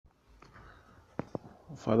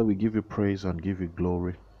Father, we give you praise and give you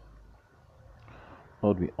glory.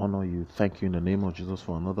 Lord, we honor you. Thank you in the name of Jesus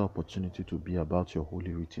for another opportunity to be about your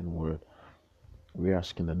holy written word. We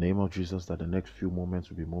ask in the name of Jesus that the next few moments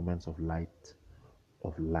will be moments of light,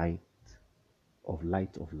 of light, of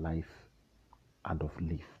light, of life, and of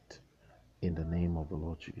lift. In the name of the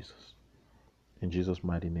Lord Jesus. In Jesus'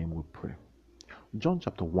 mighty name we pray. John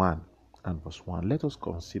chapter 1 and verse 1. Let us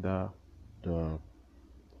consider the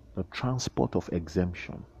transport of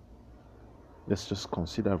exemption. Let's just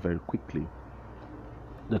consider very quickly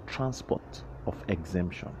the transport of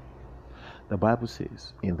exemption. The Bible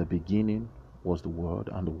says, in the beginning was the Word,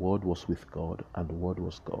 and the Word was with God, and the Word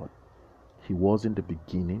was God. He was in the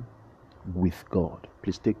beginning with God.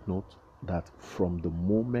 Please take note that from the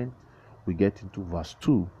moment we get into verse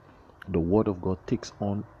 2, the Word of God takes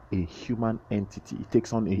on a human entity. It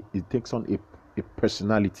takes on a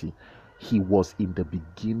personality. He was in the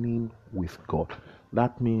beginning with God.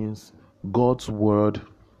 That means God's Word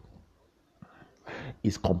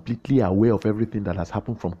is completely aware of everything that has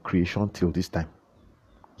happened from creation till this time.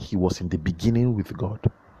 He was in the beginning with God.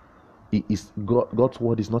 God's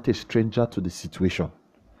word is not a stranger to the situation.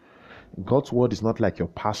 God's word is not like your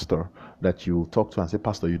pastor that you talk to and say,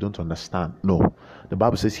 Pastor, you don't understand. No. The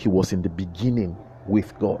Bible says he was in the beginning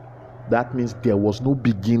with God. That means there was no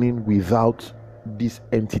beginning without this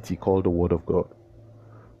entity called the Word of God.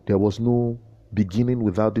 There was no beginning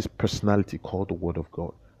without this personality called the Word of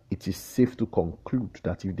God. It is safe to conclude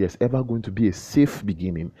that if there's ever going to be a safe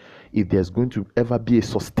beginning, if there's going to ever be a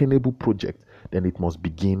sustainable project, then it must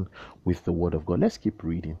begin with the Word of God. Let's keep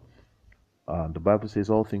reading. The Bible says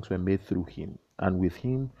all things were made through him, and with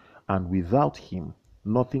him and without him,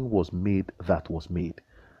 nothing was made that was made.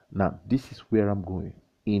 Now, this is where I'm going.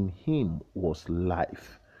 In him was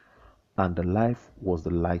life, and the life was the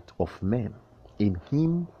light of men. In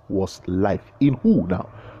him was life. In who now?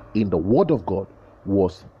 In the Word of God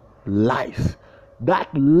was life.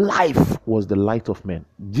 That life was the light of men.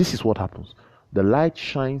 This is what happens. The light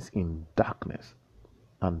shines in darkness,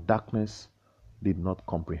 and darkness did not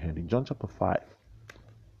comprehend it. John chapter 5,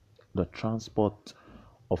 the transport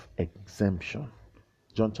of exemption.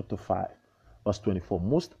 John chapter 5, verse 24.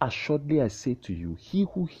 Most assuredly I say to you, he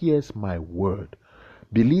who hears my word,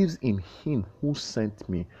 believes in him who sent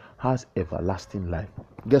me, has everlasting life.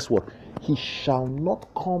 Guess what? He shall not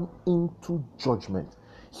come into judgment.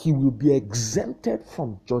 He will be exempted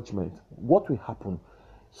from judgment. What will happen?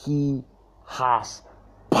 He has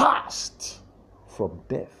passed from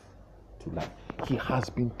death to life. He has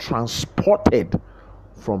been transported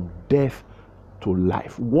from death to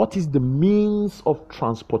life. What is the means of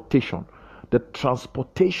transportation? The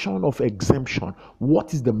transportation of exemption.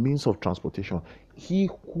 What is the means of transportation? He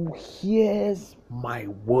who hears my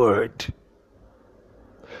word.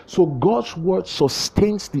 So God's word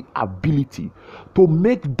sustains the ability to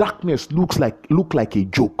make darkness look like a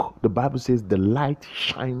joke. The Bible says the light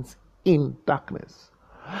shines in darkness.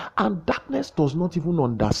 And darkness does not even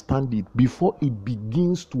understand it before it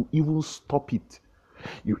begins to even stop it.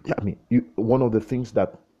 One of the things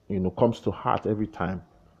that comes to heart every time,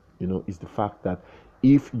 is the fact that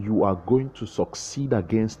if you are going to succeed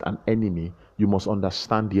against an enemy, you must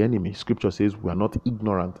understand the enemy. Scripture says we are not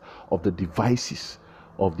ignorant of the devices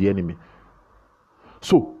of the enemy.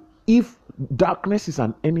 So, if darkness is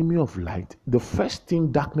an enemy of light, the first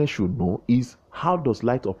thing darkness should know is how does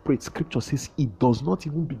light operate. Scripture says it does not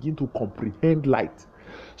even begin to comprehend light.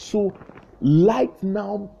 So light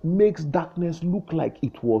now makes darkness look like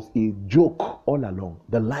it was a joke all along.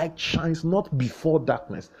 The light shines not before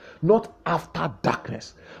darkness, not after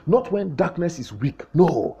darkness, not when darkness is weak.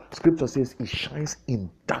 No, scripture says it shines in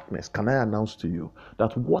darkness. Can I announce to you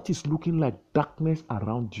that what is looking like darkness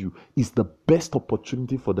around you is the best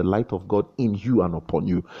opportunity for the light of God in you and upon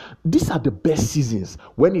you? These are the best seasons.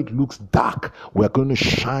 When it looks dark, we're going to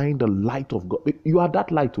shine the light of God. You are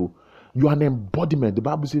that light, oh. You are an embodiment. The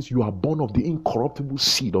Bible says you are born of the incorruptible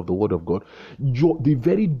seed of the Word of God. The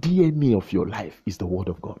very DNA of your life is the Word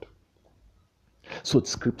of God. So the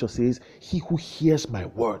scripture says, he who hears my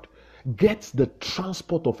word gets the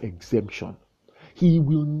transport of exemption. He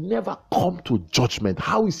will never come to judgment.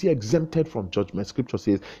 How is he exempted from judgment? Scripture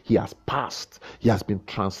says he has passed. He has been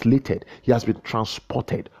translated. He has been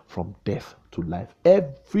transported from death to life.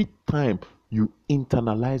 Every time you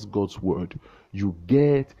internalize God's word, you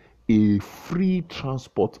get a free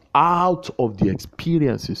transport out of the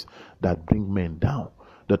experiences that bring men down.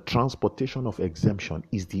 The transportation of exemption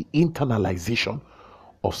is the internalization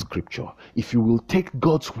of Scripture, if you will take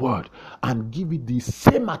God's word and give it the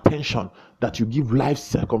same attention that you give life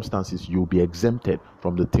circumstances, you'll be exempted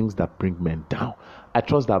from the things that bring men down. I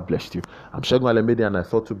trust that blessed you. I'm Segun Alemede, and I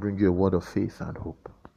thought to bring you a word of faith and hope.